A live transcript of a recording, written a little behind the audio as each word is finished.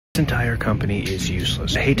This entire company is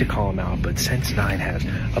useless. I hate to call them out, but Sensodyne has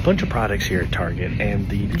a bunch of products here at Target, and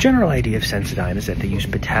the general idea of Sensodyne is that they use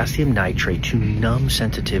potassium nitrate to numb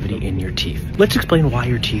sensitivity in your teeth. Let's explain why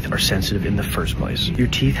your teeth are sensitive in the first place. Your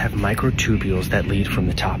teeth have microtubules that lead from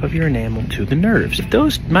the top of your enamel to the nerves. If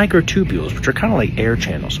those microtubules, which are kind of like air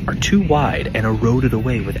channels, are too wide and eroded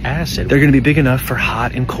away with acid, they're going to be big enough for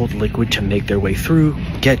hot and cold liquid to make their way through,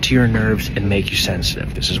 get to your nerves, and make you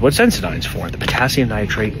sensitive. This is what Sensodyne's for. The potassium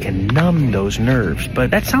nitrate can numb those nerves, but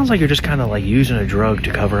that sounds like you're just kind of like using a drug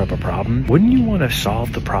to cover up a problem. Wouldn't you want to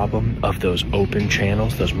solve the problem of those open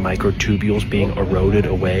channels, those microtubules being eroded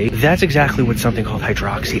away? That's exactly what something called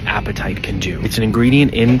hydroxyapatite can do. It's an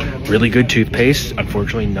ingredient in really good toothpaste.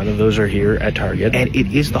 Unfortunately, none of those are here at Target, and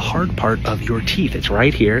it is the hard part of your teeth. It's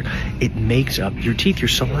right here. It makes up your teeth. Your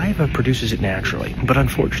saliva produces it naturally, but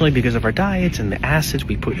unfortunately, because of our diets and the acids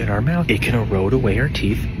we put in our mouth, it can erode away our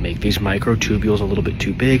teeth, make these microtubules a little bit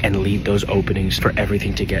too big, and leave those openings for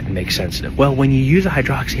everything to get and make sensitive. Well, when you use a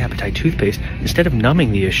hydroxyapatite toothpaste, instead of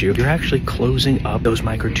numbing the issue, you're actually closing up those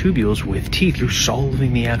microtubules with teeth. You're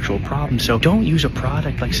solving the actual problem. So don't use a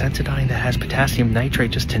product like Sensodyne that has potassium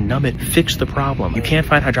nitrate just to numb it. Fix the problem. You can't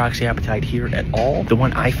find hydroxyapatite here at all. The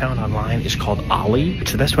one I found online is called Ollie.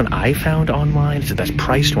 It's the best one I found online. It's the best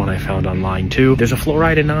priced one I found online too. There's a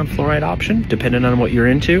fluoride and non-fluoride option depending on what you're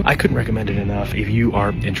into. I couldn't recommend it enough. If you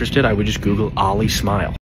are interested, I would just Google Ollie Smile.